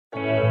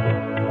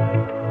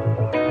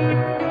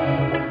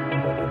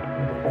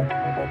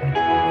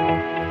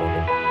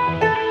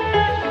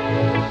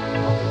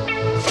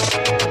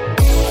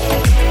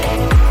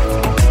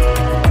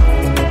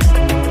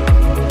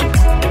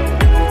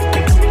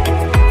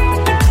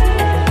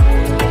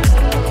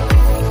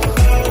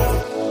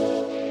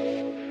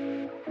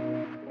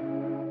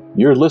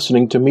You're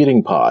listening to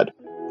Meeting Pod,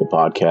 the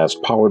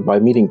podcast powered by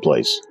Meeting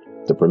Place,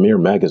 the premier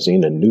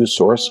magazine and news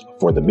source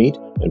for the meat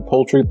and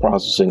poultry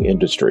processing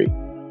industry,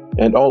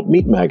 and Alt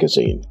Meat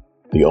Magazine,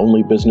 the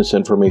only business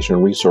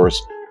information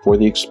resource for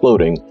the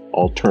exploding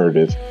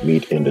alternative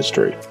meat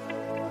industry.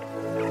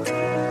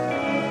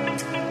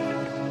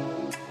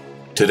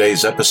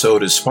 Today's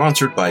episode is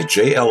sponsored by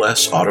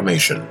JLS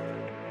Automation.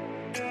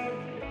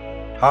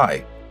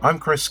 Hi, I'm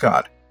Chris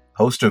Scott,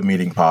 host of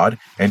Meeting Pod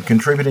and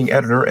contributing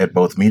editor at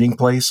both Meeting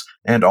Place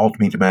and Alt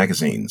Meat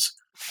magazines.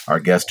 Our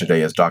guest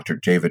today is Dr.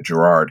 David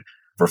Gerrard,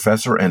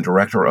 professor and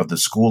director of the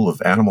School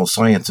of Animal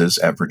Sciences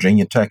at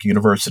Virginia Tech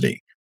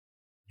University.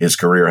 His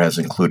career has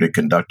included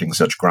conducting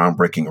such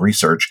groundbreaking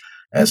research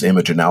as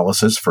image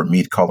analysis for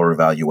meat color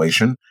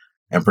evaluation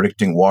and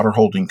predicting water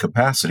holding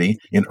capacity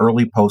in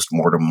early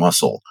post-mortem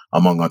muscle,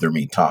 among other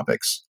meat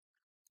topics.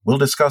 We'll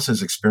discuss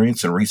his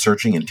experience in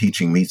researching and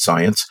teaching meat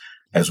science,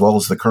 as well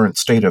as the current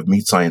state of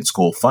meat science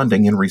school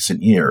funding in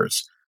recent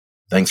years.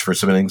 Thanks for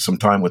spending some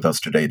time with us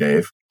today,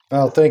 Dave.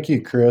 Well, thank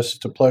you, Chris.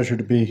 It's a pleasure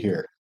to be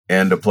here.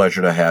 And a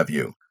pleasure to have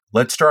you.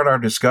 Let's start our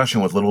discussion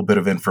with a little bit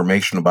of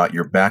information about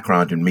your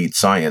background in meat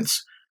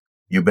science.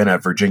 You've been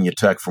at Virginia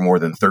Tech for more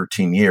than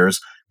 13 years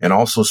and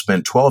also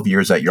spent 12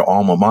 years at your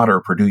alma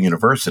mater, Purdue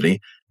University,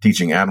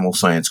 teaching animal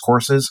science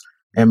courses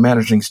and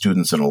managing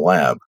students in a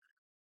lab.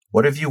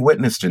 What have you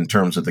witnessed in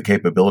terms of the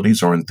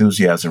capabilities or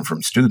enthusiasm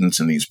from students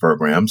in these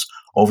programs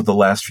over the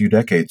last few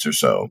decades or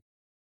so?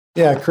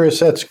 Yeah, Chris,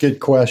 that's a good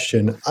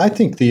question. I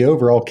think the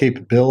overall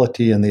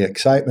capability and the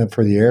excitement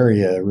for the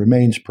area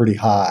remains pretty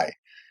high.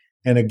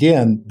 And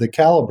again, the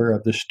caliber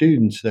of the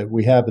students that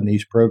we have in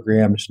these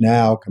programs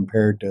now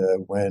compared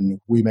to when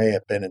we may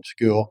have been in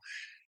school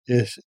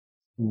is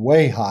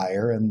way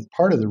higher. And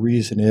part of the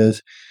reason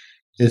is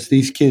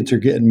these kids are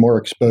getting more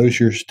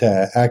exposures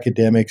to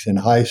academics in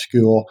high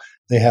school.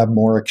 They have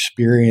more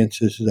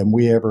experiences than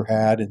we ever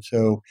had. And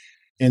so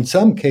in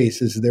some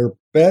cases, they're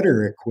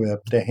better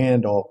equipped to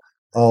handle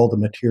all the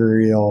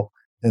material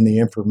and the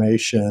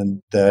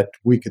information that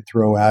we could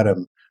throw at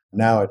them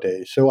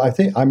nowadays. So I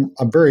think I'm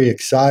very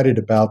excited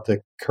about the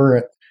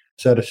current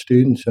set of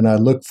students, and I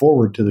look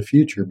forward to the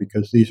future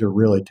because these are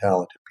really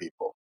talented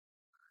people.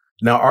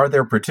 Now, are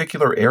there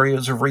particular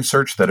areas of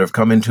research that have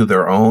come into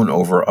their own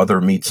over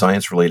other meat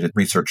science-related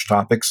research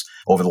topics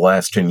over the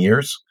last 10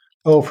 years?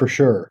 Oh, for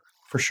sure.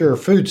 For sure.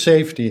 Food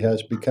safety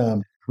has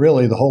become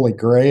really the holy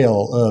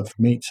grail of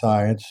meat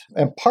science,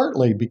 and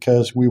partly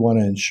because we want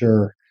to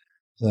ensure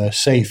the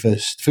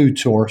safest food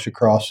source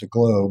across the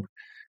globe.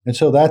 And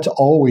so that's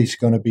always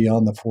going to be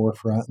on the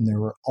forefront, and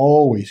there are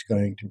always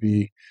going to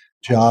be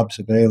jobs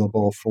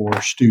available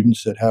for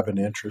students that have an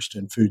interest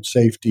in food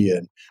safety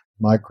and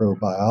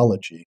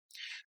microbiology.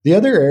 The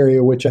other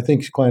area, which I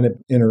think is kind of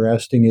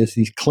interesting, is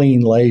these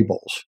clean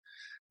labels.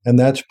 And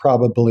that's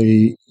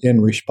probably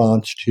in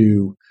response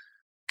to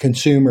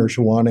consumers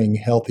wanting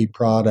healthy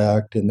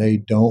product, and they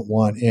don't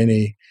want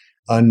any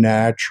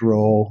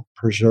unnatural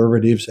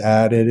preservatives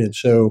added. And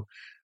so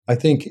I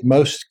think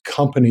most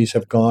companies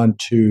have gone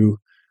to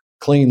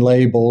clean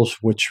labels,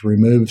 which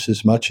removes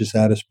as much as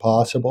that as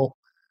possible.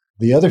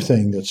 The other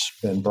thing that's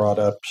been brought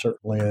up,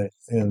 certainly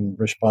in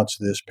response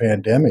to this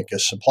pandemic,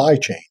 is supply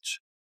chains.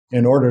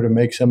 In order to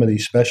make some of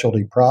these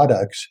specialty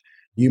products,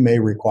 you may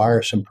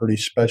require some pretty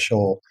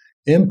special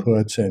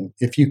inputs, and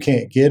if you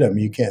can't get them,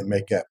 you can't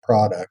make that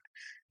product.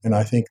 And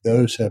I think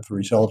those have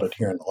resulted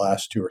here in the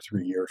last 2 or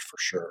 3 years for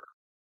sure.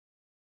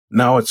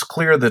 Now, it's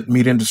clear that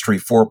Meat Industry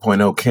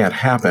 4.0 can't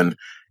happen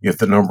if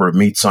the number of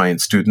meat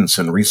science students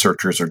and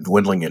researchers are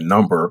dwindling in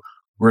number,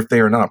 or if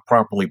they are not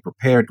properly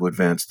prepared to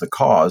advance the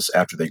cause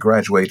after they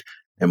graduate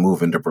and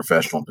move into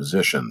professional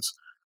positions.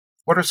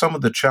 What are some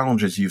of the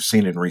challenges you've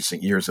seen in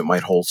recent years that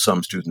might hold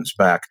some students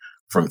back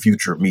from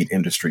future meat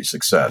industry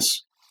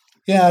success?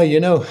 Yeah,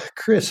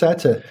 Chris,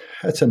 that's a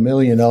 $1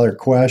 million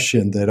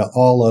question that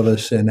all of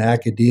us in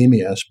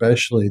academia,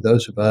 especially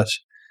those of us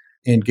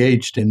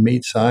engaged in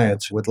meat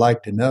science, would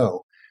like to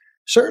know.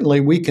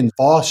 Certainly, we can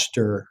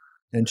foster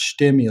and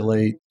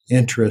stimulate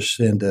interest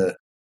in the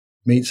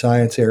meat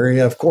science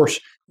area. Of course,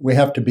 we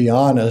have to be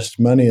honest,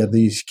 many of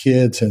these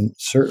kids and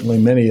certainly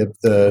many of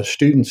the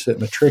students that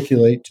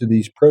matriculate to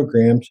these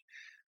programs,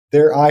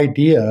 their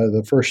idea,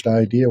 the first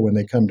idea when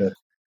they come to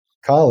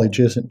college,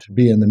 isn't to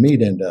be in the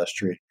meat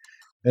industry.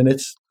 And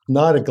it's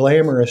not a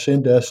glamorous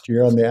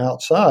industry on the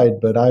outside,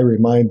 but I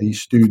remind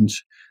these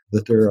students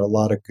that there are a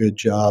lot of good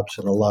jobs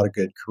and a lot of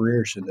good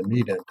careers in the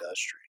meat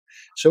industry.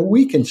 So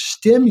we can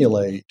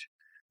stimulate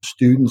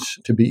students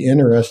to be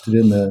interested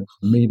in the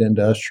meat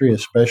industry,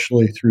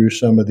 especially through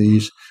some of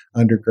these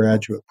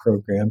undergraduate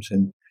programs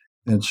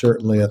and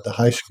certainly at the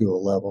high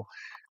school level.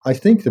 I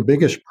think the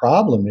biggest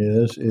problem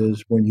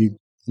is when you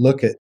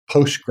look at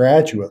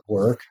postgraduate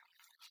work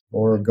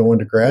or going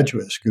to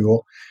graduate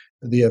school,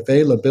 the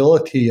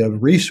availability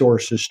of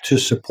resources to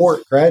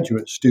support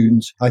graduate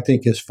students, I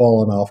think, has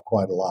fallen off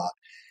quite a lot.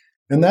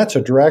 And that's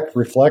a direct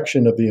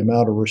reflection of the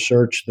amount of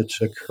research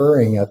that's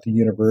occurring at the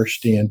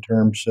university in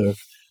terms of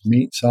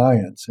meat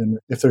science. And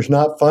if there's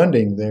not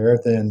funding there,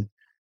 then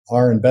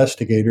our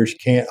investigators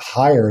can't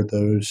hire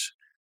those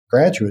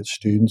graduate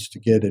students to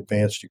get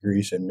advanced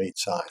degrees in meat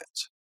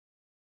science.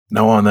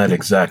 Now, on that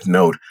exact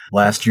note,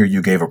 last year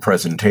you gave a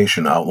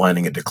presentation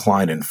outlining a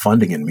decline in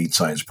funding in meat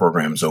science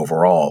programs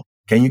overall.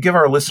 Can you give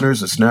our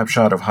listeners a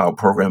snapshot of how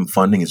program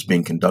funding is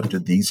being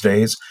conducted these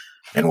days,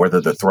 and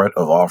whether the threat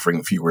of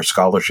offering fewer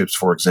scholarships,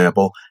 for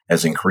example,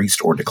 has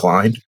increased or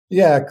declined?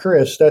 Yeah,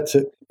 Chris,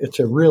 it's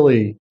a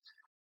really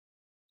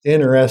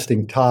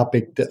interesting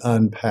topic to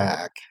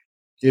unpack.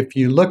 If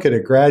you look at a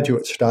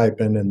graduate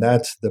stipend, and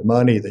that's the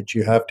money that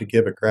you have to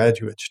give a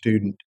graduate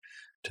student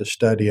to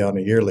study on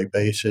a yearly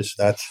basis,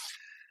 that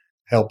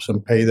helps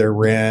them pay their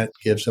rent,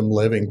 gives them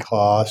living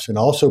costs, and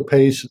also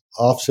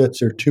offsets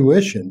their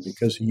tuition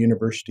because the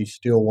university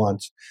still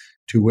wants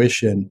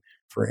tuition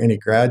for any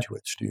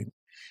graduate student.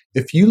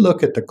 If you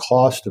look at the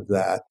cost of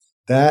that,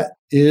 that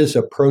is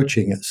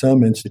approaching at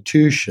some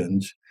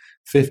institutions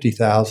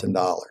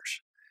 $50,000.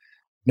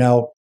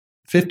 Now,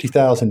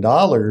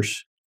 $50,000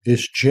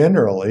 is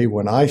generally,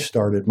 when I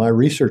started my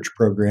research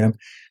program,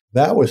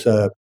 that was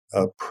a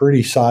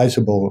pretty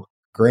sizable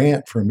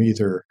grant from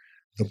either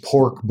the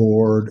Pork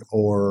Board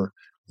or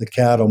the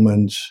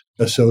Cattlemen's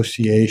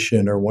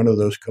Association or one of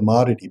those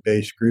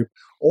commodity-based groups,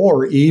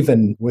 or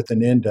even with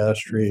an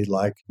industry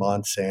like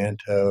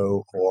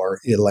Monsanto or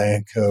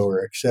Elanco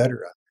or et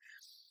cetera.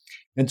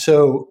 And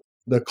so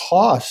the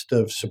cost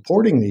of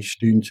supporting these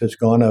students has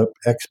gone up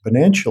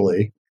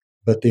exponentially,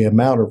 but the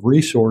amount of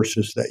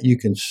resources that you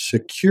can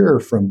secure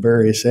from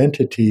various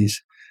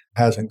entities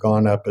hasn't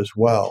gone up as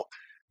well.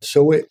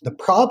 So the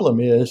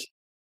problem is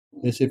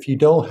if you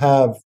don't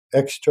have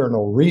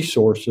external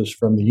resources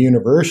from the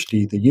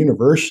university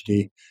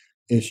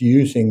is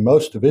using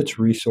most of its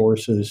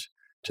resources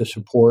to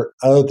support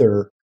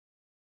other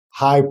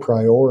high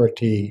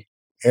priority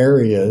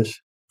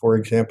areas, for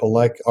example,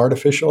 like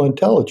artificial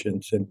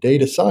intelligence and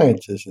data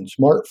sciences and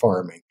smart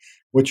farming,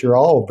 which are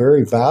all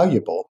very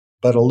valuable,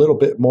 but a little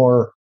bit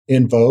more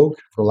in vogue,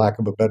 for lack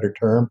of a better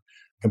term,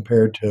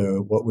 compared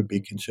to what would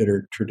be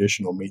considered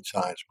traditional meat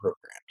science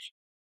programs.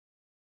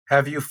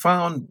 Have you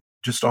found,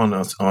 just on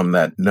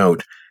that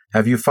note,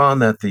 have you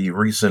found that the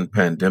recent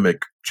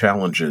pandemic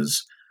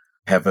challenges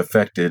have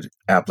affected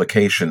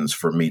applications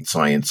for meat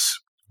science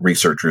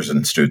researchers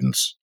and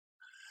students?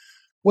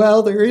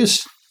 Well, there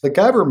is the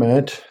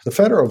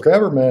federal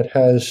government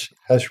has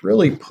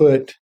really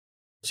put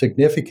a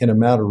significant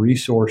amount of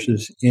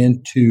resources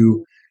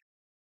into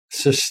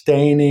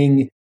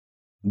sustaining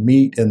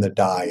meat in the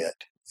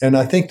diet. And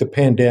I think the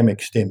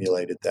pandemic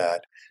stimulated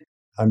that.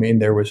 I mean,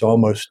 there was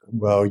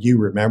you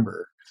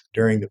remember,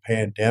 during the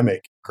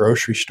pandemic,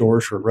 grocery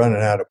stores were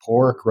running out of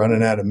pork,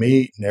 running out of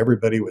meat, and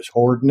everybody was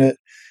hoarding it.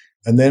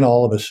 And then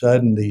all of a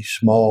sudden, these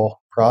small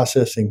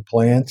processing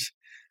plants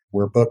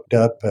were booked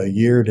up a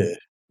year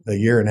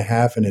and a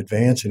half in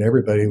advance, and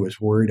everybody was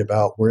worried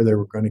about where they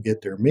were going to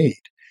get their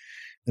meat.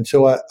 And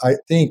so I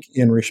think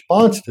in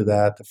response to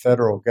that, the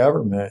federal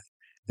government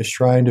is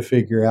trying to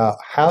figure out,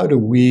 how do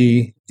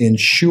we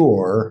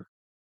ensure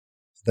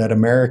that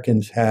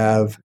Americans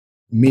have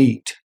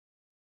meat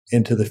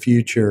into the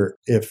future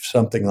if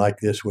something like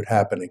this would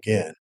happen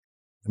again?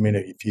 I mean,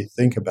 if you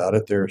think about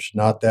it, there's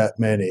not that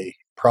many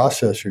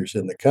processors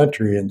in the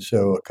country, and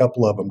so a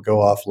couple of them go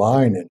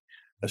offline, and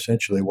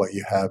essentially what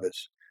you have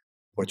is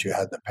what you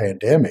had in the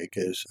pandemic,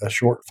 is a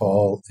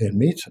shortfall in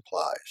meat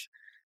supplies.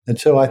 And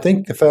so I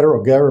think the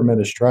federal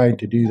government is trying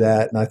to do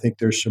that, and I think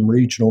there's some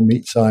regional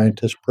meat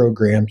scientist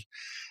programs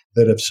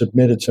that have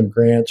submitted some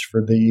grants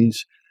for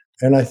these,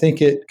 and I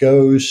think it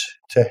goes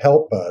to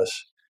help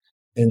us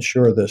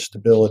ensure the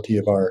stability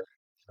of our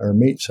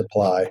meat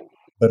supply.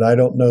 But I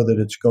don't know that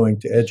it's going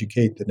to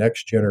educate the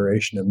next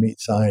generation of meat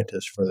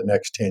scientists for the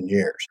next 10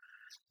 years.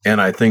 And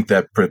I think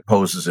that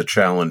poses a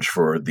challenge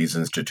for these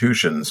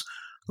institutions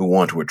who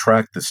want to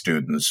attract the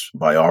students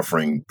by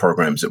offering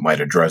programs that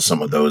might address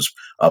some of those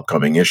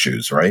upcoming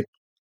issues, right?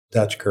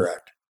 That's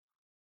correct.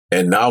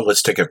 And now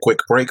let's take a quick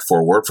break for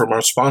a word from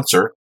our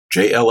sponsor,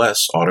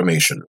 JLS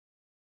Automation.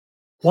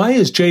 Why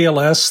is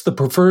JLS the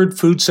preferred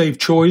food-safe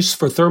choice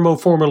for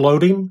thermoformer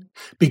loading?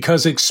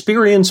 Because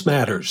experience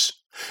matters.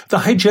 The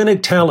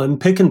hygienic Talon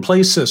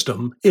pick-and-place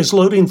system is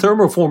loading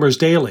thermoformers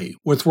daily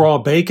with raw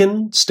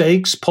bacon,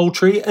 steaks,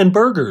 poultry, and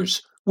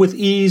burgers with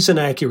ease and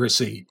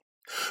accuracy.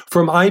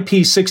 From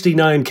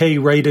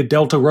IP69K rated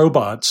Delta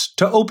robots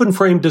to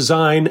open-frame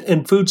design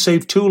and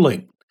food-safe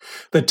tooling,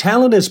 the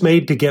Talon is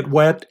made to get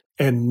wet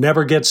and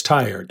never gets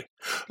tired.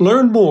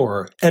 Learn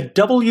more at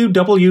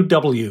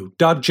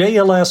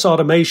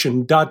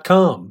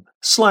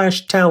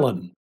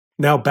www.jlsautomation.com/Talon.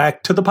 Now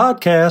back to the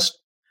podcast.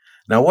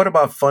 Now, what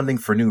about funding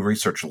for new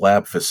research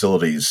lab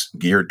facilities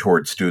geared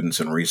toward students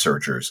and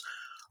researchers?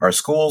 Are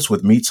schools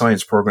with meat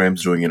science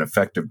programs doing an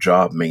effective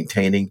job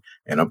maintaining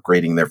and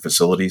upgrading their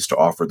facilities to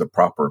offer the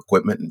proper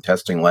equipment and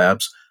testing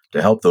labs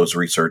to help those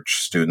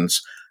research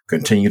students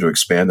continue to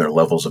expand their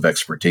levels of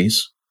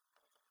expertise?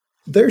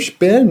 There's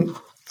been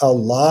a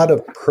lot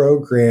of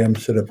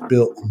programs that have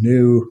built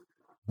new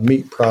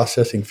meat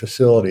processing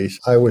facilities.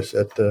 I was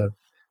at the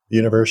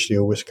University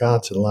of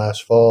Wisconsin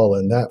last fall,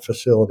 and that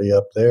facility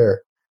up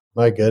there,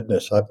 my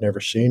goodness, I've never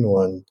seen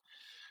one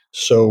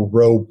so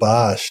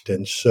robust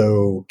and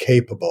so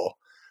capable.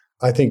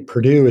 I think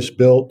Purdue has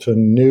built a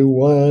new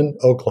one.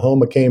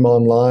 Oklahoma came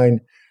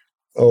online,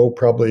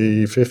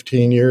 probably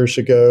 15 years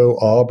ago.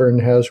 Auburn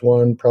has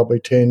one probably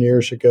 10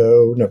 years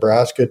ago.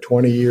 Nebraska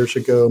 20 years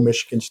ago.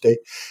 Michigan State.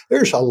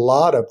 There's a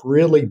lot of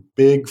really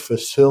big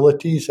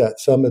facilities at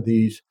some of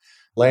these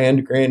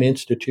land grant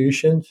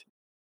institutions.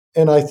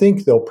 And I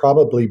think there'll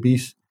probably be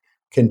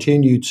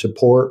continued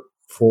support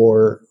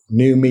for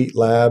new meat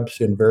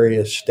labs in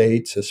various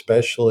states,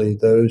 especially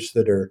those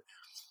that are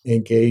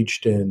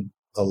engaged in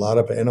a lot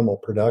of animal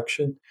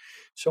production.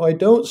 So I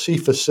don't see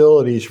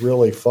facilities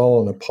really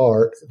falling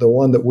apart. The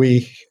one that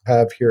we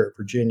have here at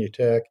Virginia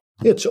Tech,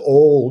 it's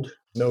old,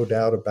 no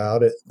doubt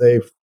about it.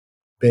 They've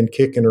been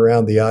kicking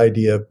around the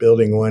idea of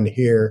building one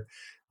here.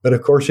 But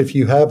of course, if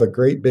you have a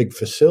great big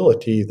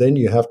facility, then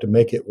you have to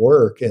make it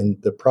work. And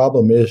the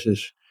problem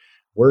is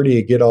where do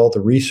you get all the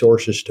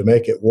resources to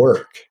make it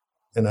work?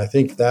 And I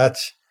think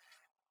that's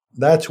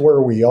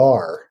where we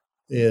are,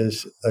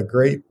 is a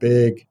great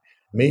big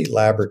meat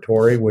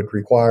laboratory would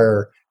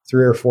require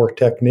 3 or 4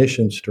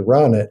 technicians to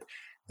run it.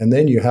 And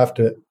then you have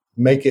to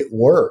make it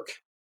work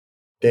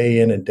day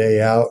in and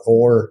day out,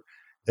 or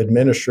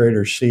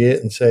administrators see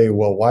it and say,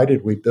 well, why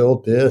did we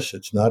build this?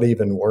 It's not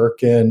even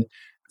working.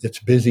 It's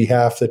busy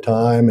half the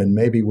time, and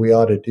maybe we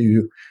ought to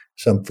do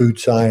some food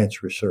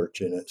science research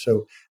in it.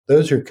 So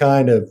those are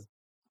kind of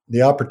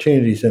the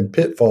opportunities and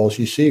pitfalls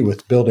you see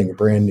with building a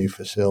brand new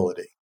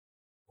facility.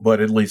 But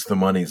at least the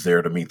money's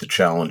there to meet the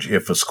challenge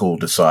if a school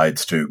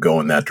decides to go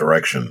in that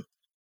direction.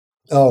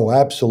 Oh,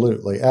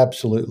 absolutely.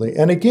 Absolutely.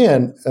 And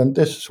again, and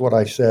this is what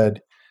I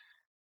said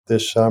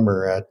this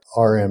summer at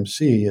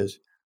RMC, is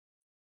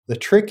the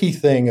tricky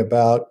thing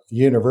about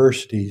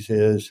universities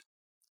is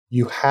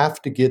you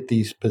have to get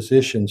these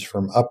positions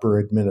from upper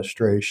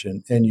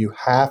administration, and you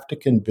have to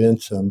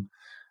convince them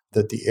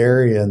that the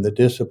area and the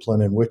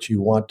discipline in which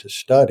you want to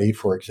study,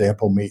 for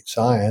example, meat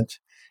science,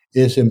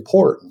 is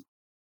important.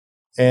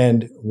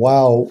 And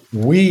while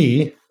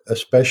we,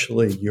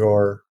 especially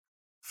your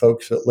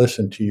folks that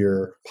listen to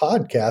your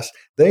podcast,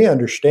 they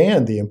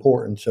understand the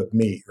importance of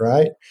meat,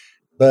 right?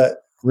 But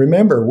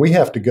remember, we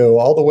have to go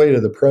all the way to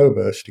the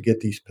provost to get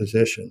these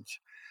positions.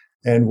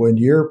 And when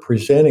you're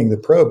presenting the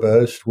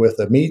provost with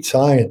a meat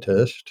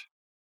scientist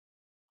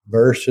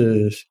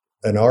versus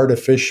an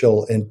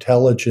artificial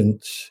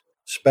intelligence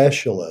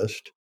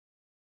specialist,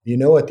 you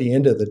know, at the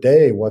end of the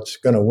day, what's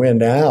going to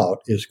win out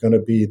is going to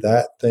be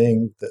that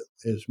thing that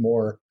is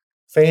more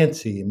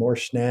fancy, more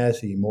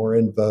snazzy, more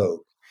in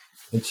vogue.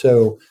 And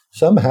so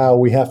somehow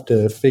we have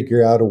to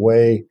figure out a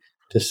way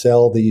to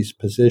sell these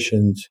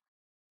positions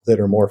that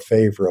are more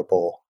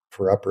favorable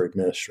for upper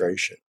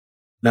administration.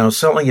 Now,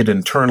 selling it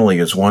internally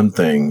is one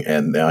thing,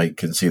 and I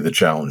can see the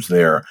challenge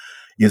there.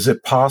 Is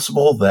it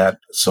possible that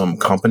some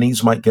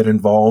companies might get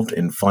involved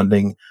in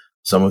funding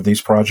some of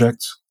these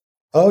projects?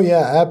 Oh,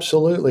 yeah,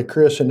 absolutely,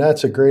 Chris. And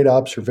that's a great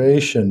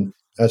observation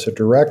as a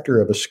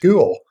director of a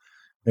school.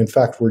 In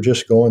fact, we're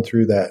just going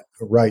through that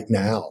right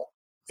now.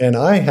 And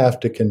I have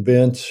to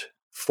convince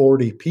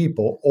 40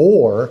 people,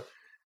 or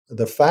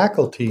the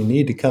faculty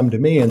need to come to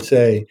me and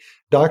say,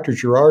 Dr.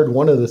 Gerrard,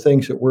 one of the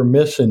things that we're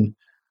missing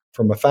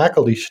from a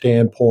faculty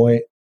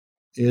standpoint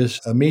is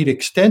a meat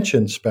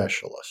extension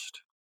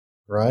specialist,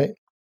 right?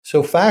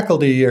 So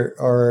faculty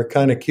are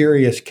kind of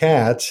curious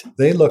cats.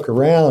 They look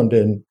around,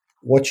 and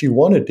what you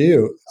want to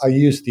do, I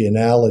use the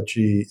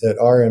analogy at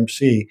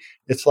RMC,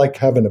 it's like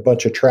having a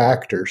bunch of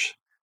tractors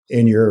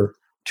in your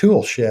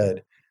tool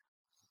shed.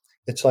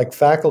 It's like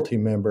faculty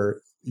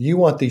member, you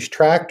want these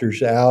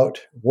tractors out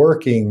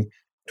working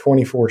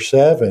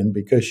 24/7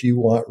 because you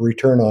want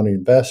return on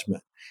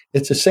investment.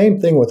 It's the same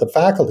thing with a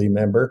faculty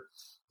member.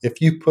 If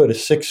you put a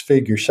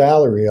 6-figure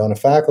salary on a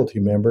faculty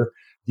member,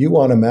 you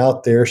want them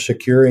out there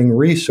securing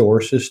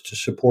resources to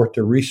support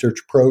the research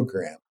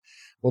program.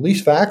 Well,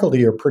 these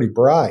faculty are pretty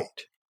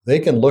bright. They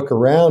can look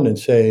around and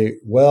say,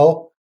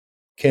 well,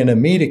 can a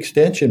meat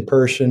extension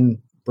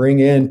person bring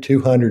in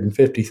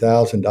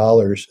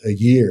 $250,000 a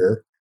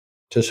year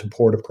to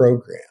support a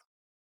program?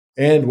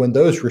 And when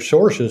those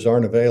resources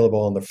aren't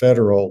available on the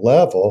federal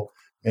level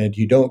and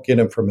you don't get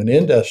them from an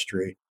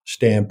industry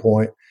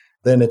standpoint,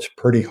 then it's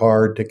pretty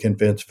hard to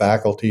convince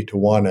faculty to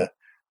want to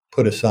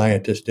put a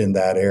scientist in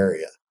that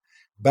area.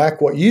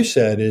 Back what you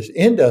said is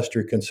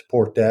industry can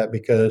support that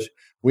because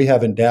we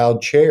have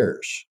endowed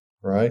chairs,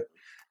 right?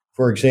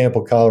 For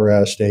example,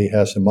 Colorado State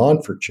has the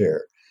Monfort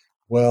Chair.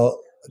 Well,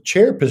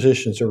 chair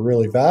positions are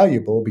really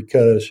valuable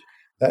because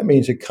that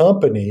means a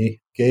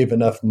company gave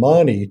enough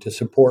money to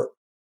support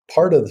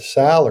part of the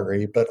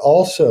salary, but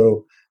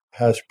also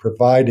has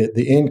provided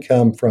the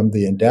income from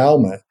the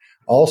endowment,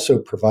 also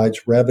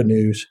provides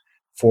revenues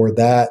for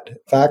that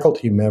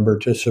faculty member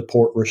to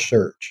support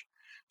research.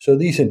 So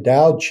these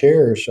endowed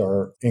chairs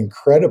are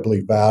incredibly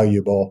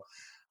valuable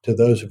to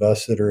those of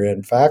us that are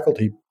in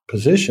faculty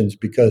positions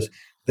because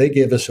they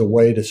give us a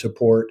way to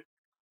support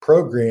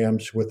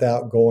programs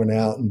without going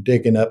out and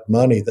digging up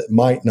money that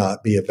might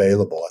not be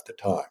available at the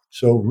time.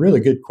 So really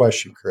good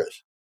question,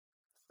 Chris.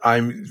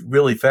 I'm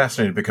really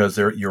fascinated because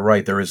you're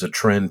right, there is a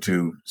trend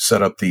to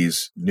set up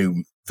these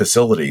new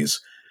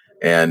facilities.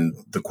 And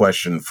the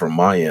question from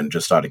my end,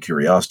 just out of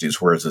curiosity,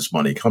 is where is this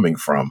money coming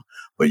from?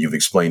 But you've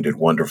explained it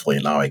wonderfully,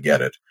 and now I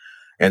get it.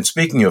 And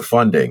speaking of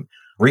funding,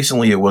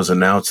 recently it was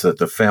announced that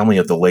the family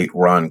of the late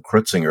Ron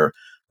Kritzinger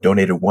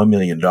donated $1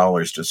 million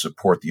to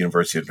support the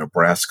University of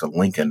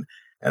Nebraska-Lincoln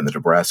and the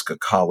Nebraska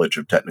College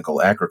of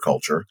Technical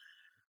Agriculture.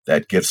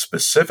 That gift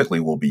specifically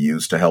will be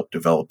used to help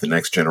develop the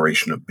next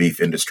generation of beef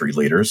industry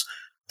leaders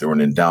through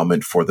an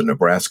endowment for the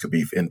Nebraska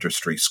Beef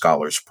Industry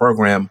Scholars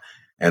Program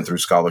and through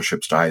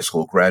scholarships to high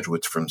school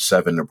graduates from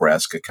 7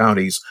 Nebraska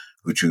counties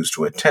who choose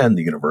to attend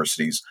the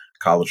university's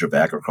College of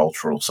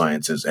Agricultural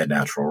Sciences and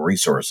Natural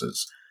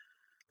Resources.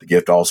 The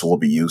gift also will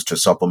be used to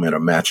supplement a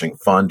matching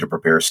fund to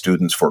prepare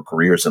students for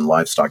careers in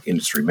livestock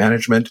industry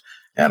management,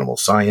 animal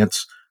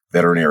science,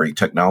 veterinary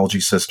technology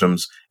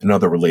systems, and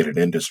other related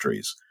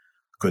industries.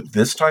 Could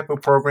this type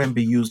of program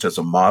be used as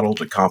a model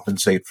to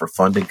compensate for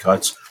funding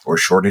cuts or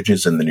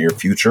shortages in the near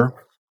future?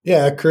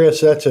 Yeah,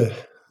 Chris, that's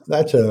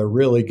a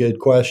really good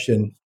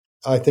question.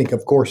 I think,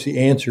 of course, the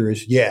answer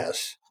is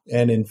yes.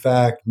 And in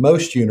fact,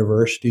 most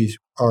universities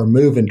are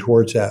moving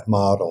towards that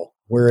model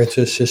where it's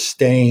a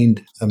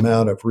sustained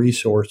amount of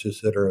resources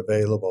that are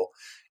available.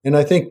 And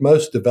I think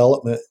most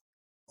development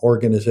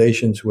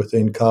organizations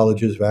within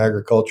colleges of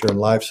agriculture and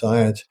life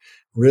science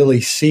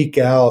really seek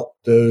out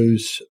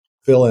those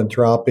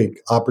philanthropic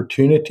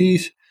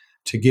opportunities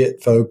to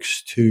get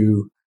folks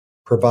to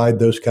provide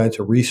those kinds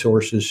of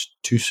resources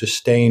to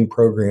sustain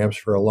programs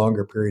for a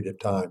longer period of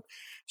time.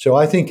 So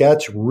I think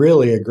that's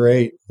really a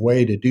great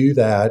way to do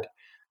that.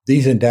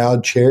 These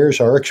endowed chairs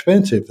are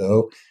expensive,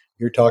 though.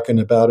 You're talking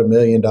about $1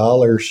 million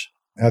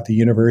at the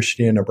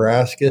University of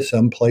Nebraska.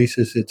 Some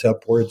places it's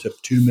upwards of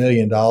 $2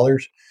 million.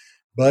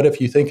 But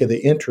if you think of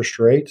the interest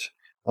rates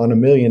on $1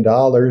 million,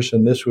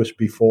 and this was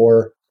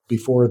before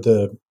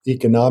the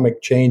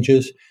economic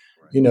changes,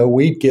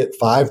 we'd get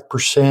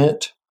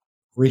 5%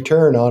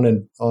 return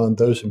on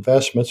those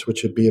investments,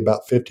 which would be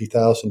about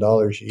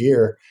 $50,000 a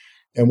year.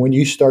 And when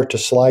you start to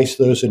slice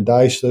those and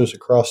dice those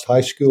across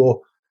high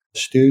school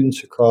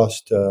students,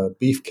 across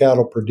beef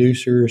cattle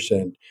producers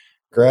and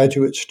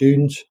graduate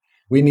students,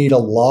 we need a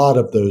lot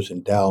of those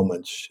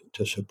endowments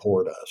to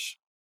support us.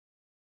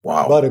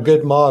 Wow. But a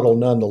good model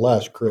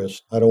nonetheless,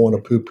 Chris. I don't want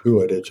to poo-poo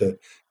it. It's a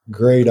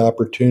great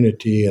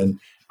opportunity, and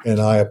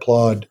I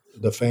applaud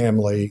the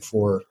family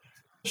for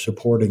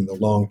supporting the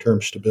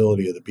long-term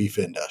stability of the beef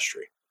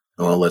industry.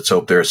 Well, let's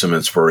hope there's some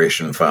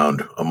inspiration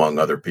found among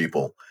other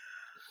people.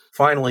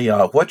 Finally,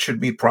 what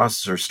should meat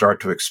processors start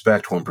to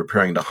expect when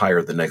preparing to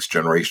hire the next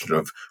generation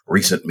of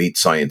recent meat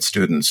science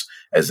students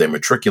as they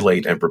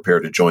matriculate and prepare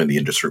to join the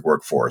industry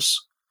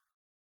workforce?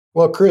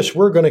 Well, Chris,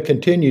 we're going to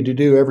continue to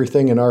do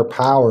everything in our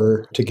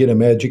power to get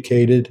them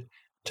educated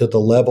to the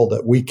level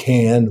that we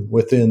can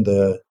within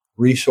the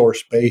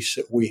resource base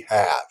that we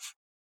have.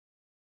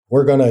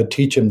 We're going to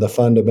teach them the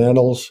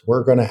fundamentals.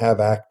 We're going to have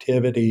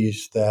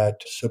activities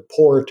that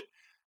support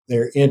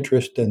their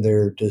interest and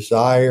their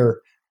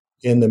desire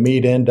in the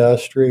meat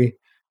industry,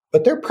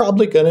 but they're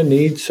probably going to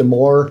need some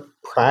more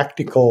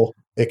practical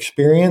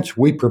experience.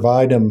 We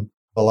provide them,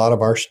 a lot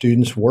of our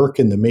students work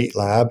in the meat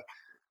lab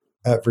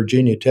at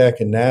Virginia Tech,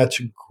 and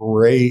that's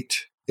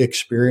great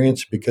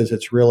experience because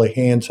it's really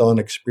hands-on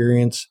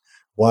experience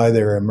while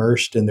they're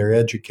immersed in their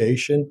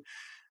education.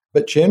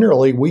 But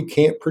generally, we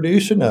can't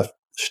produce enough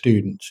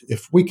students.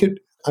 If we could,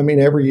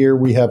 every year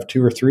we have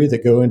 2 or 3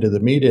 that go into the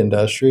meat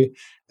industry,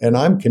 and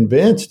I'm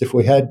convinced if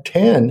we had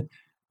 10,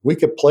 we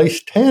could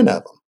place 10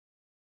 of them.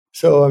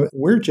 So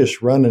we're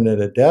just running at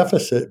a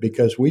deficit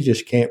because we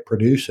just can't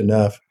produce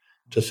enough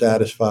to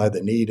satisfy the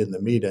need in the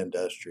meat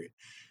industry.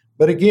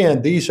 But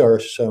again, these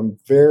are some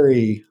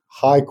very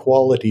high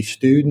quality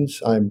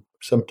students. I'm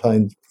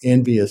sometimes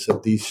envious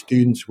of these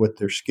students with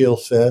their skill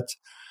sets.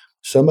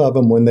 Some of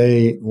them, when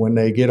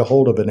they get a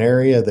hold of an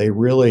area, they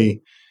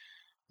really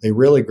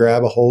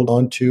grab a hold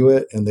onto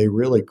it and they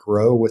really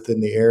grow within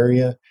the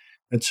area.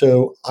 And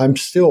so I'm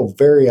still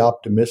very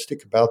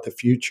optimistic about the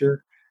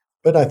future,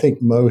 but I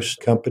think most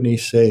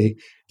companies say,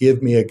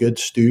 give me a good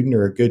student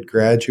or a good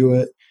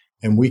graduate,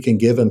 and we can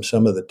give them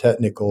some of the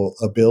technical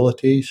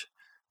abilities,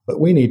 but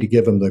we need to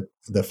give them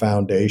the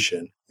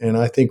foundation. And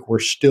I think we're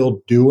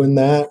still doing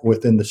that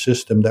within the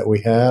system that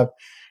we have.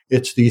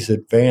 It's these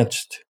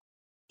advanced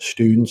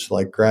students,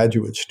 like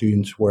graduate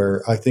students,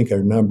 where I think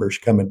our numbers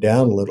coming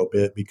down a little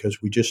bit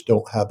because we just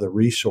don't have the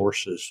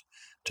resources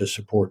to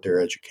support their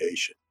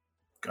education.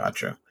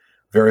 Gotcha.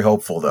 Very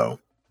hopeful, though.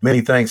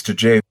 Many thanks to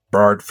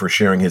Gerrard for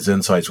sharing his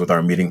insights with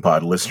our Meeting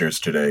Pod listeners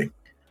today.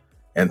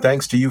 And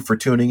thanks to you for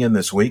tuning in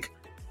this week.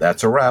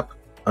 That's a wrap.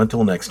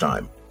 Until next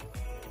time.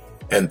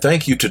 And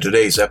thank you to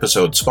today's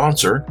episode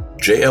sponsor,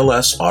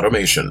 JLS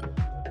Automation.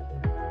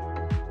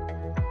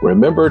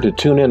 Remember to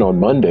tune in on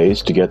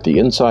Mondays to get the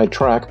inside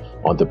track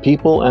on the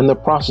people and the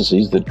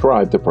processes that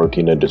drive the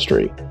protein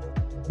industry.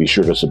 Be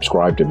sure to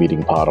subscribe to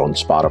Meeting Pod on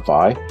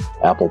Spotify,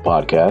 Apple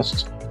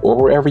Podcasts, or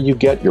wherever you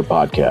get your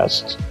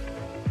podcasts.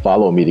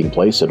 Follow Meeting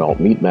Place and Alt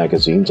Meet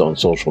magazines on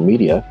social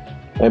media,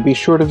 and be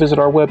sure to visit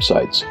our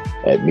websites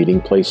at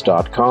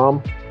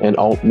meetingplace.com and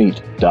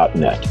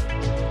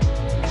altmeet.net.